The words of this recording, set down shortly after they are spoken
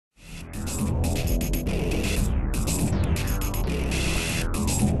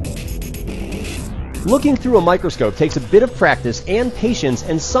Looking through a microscope takes a bit of practice and patience,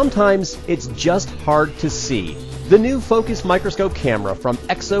 and sometimes it's just hard to see. The new Focus Microscope Camera from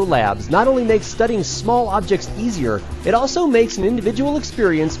Exo Labs not only makes studying small objects easier, it also makes an individual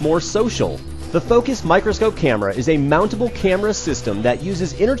experience more social. The Focus Microscope Camera is a mountable camera system that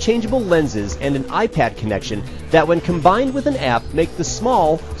uses interchangeable lenses and an iPad connection that, when combined with an app, make the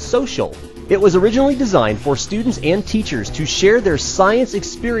small social. It was originally designed for students and teachers to share their science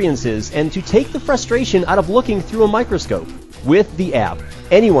experiences and to take the frustration out of looking through a microscope. With the app,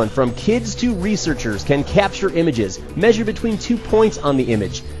 anyone from kids to researchers can capture images, measure between 2 points on the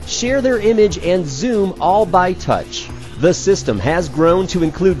image, share their image, and zoom all by touch. The system has grown to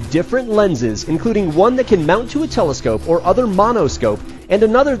include different lenses, including one that can mount to a telescope or other monoscope, and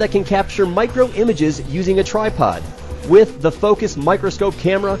another that can capture micro images using a tripod. With the Focus Microscope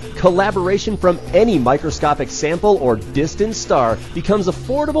Camera, collaboration from any microscopic sample or distant star becomes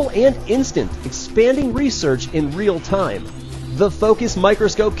affordable and instant, expanding research in real time. The Focus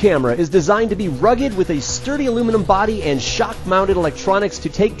Microscope Camera is designed to be rugged with a sturdy aluminum body and shock-mounted electronics to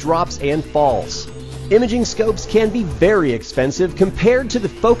take drops and falls. Imaging scopes can be very expensive compared to the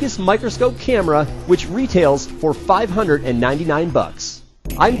Focus Microscope Camera, which retails for $599.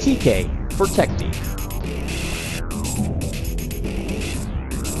 I'm TK for TechD.